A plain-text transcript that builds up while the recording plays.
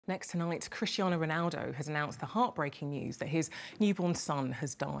Next tonight, Cristiano Ronaldo has announced the heartbreaking news that his newborn son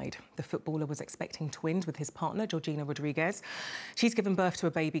has died. The footballer was expecting twins with his partner, Georgina Rodriguez. She's given birth to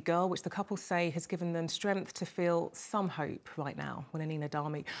a baby girl, which the couple say has given them strength to feel some hope right now. Well, Anila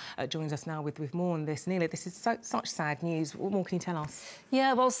Dami joins us now with more on this. Anila, this is such sad news. What more can you tell us?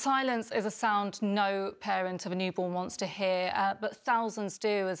 Yeah, well, silence is a sound no parent of a newborn wants to hear, but thousands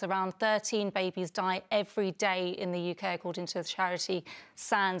do, as around 13 babies die every day in the UK, according to the charity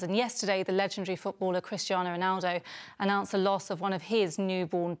SANS. And yesterday, the legendary footballer Cristiano Ronaldo announced the loss of one of his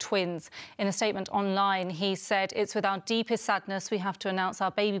newborn twins. In a statement online, he said, "It's with our deepest sadness we have to announce our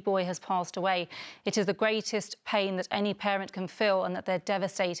baby boy has passed away. It is the greatest pain that any parent can feel, and that they're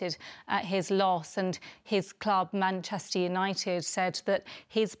devastated at his loss." And his club, Manchester United, said that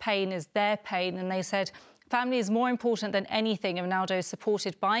his pain is their pain, and they said, "Family is more important than anything, and Ronaldo is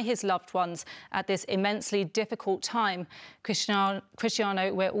supported by his loved ones at this immensely difficult time.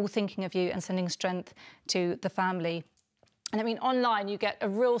 Cristiano, we're all thinking of you and sending strength to the family." And I mean, online, you get a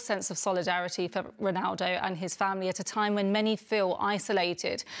real sense of solidarity for Ronaldo and his family at a time when many feel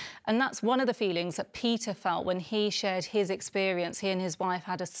isolated. And that's one of the feelings that Peter felt when he shared his experience. He and his wife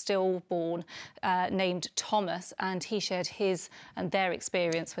had a stillborn named Thomas, and he shared his and their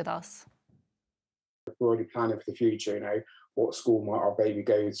experience with us. We're already planning for the future, what school might our baby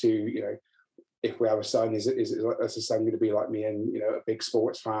go to, if we have a son, is the son going to be like me and, a big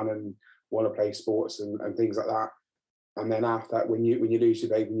sports fan and want to play sports and things like that. And then after that, when you lose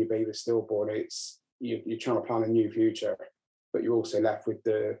your baby and your baby's stillborn, you're trying to plan a new future, but you're also left with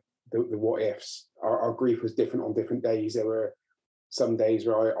the what ifs. Our grief was different on different days. There were some days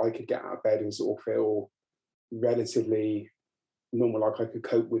where I could get out of bed and sort of feel relatively normal, like I could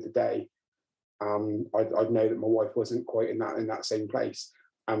cope with the day. I'd know that my wife wasn't quite in that same place,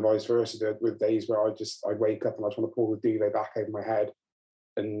 and vice versa. With days where I'd wake up and I just want to pull the duvet back over my head,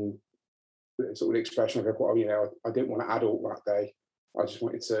 and sort of the expression of, I didn't want an adult that day. I just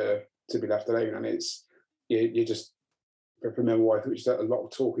wanted to be left alone. And you just, for me and my wife, it was just a lot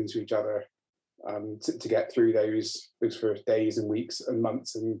of talking to each other to get through those first days and weeks and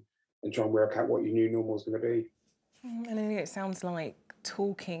months and try and work out what your new normal is going to be. And it sounds like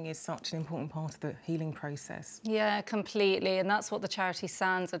talking is such an important part of the healing process. Yeah, completely. And that's what the charity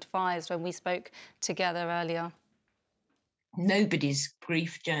SANS advised when we spoke together earlier. Nobody's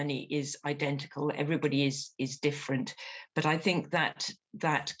grief journey is identical. Everybody is different. But I think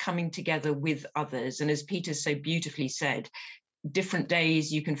that coming together with others, and as Peter so beautifully said, different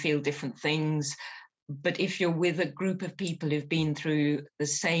days you can feel different things. But if you're with a group of people who've been through the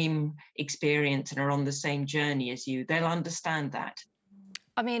same experience and are on the same journey as you, they'll understand that.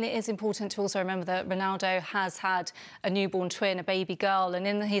 I mean, it is important to also remember that Ronaldo has had a newborn twin, a baby girl. And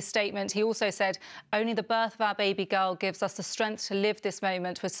in his statement, he also said, "Only the birth of our baby girl gives us the strength to live this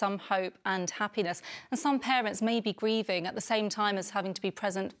moment with some hope and happiness." And some parents may be grieving at the same time as having to be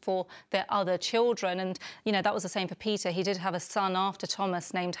present for their other children. And, that was the same for Peter. He did have a son after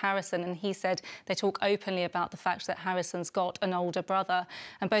Thomas named Harrison. And he said they talk openly about the fact that Harrison's got an older brother.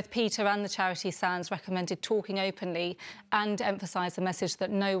 And both Peter and the charity SANS recommended talking openly and emphasised the message that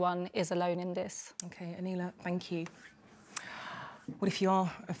no one is alone in this. OK, Anila, thank you. Well, if you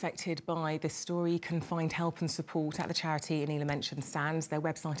are affected by this story, you can find help and support at the charity Anila mentioned, SANS. Their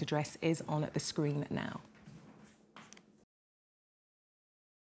website address is on the screen now.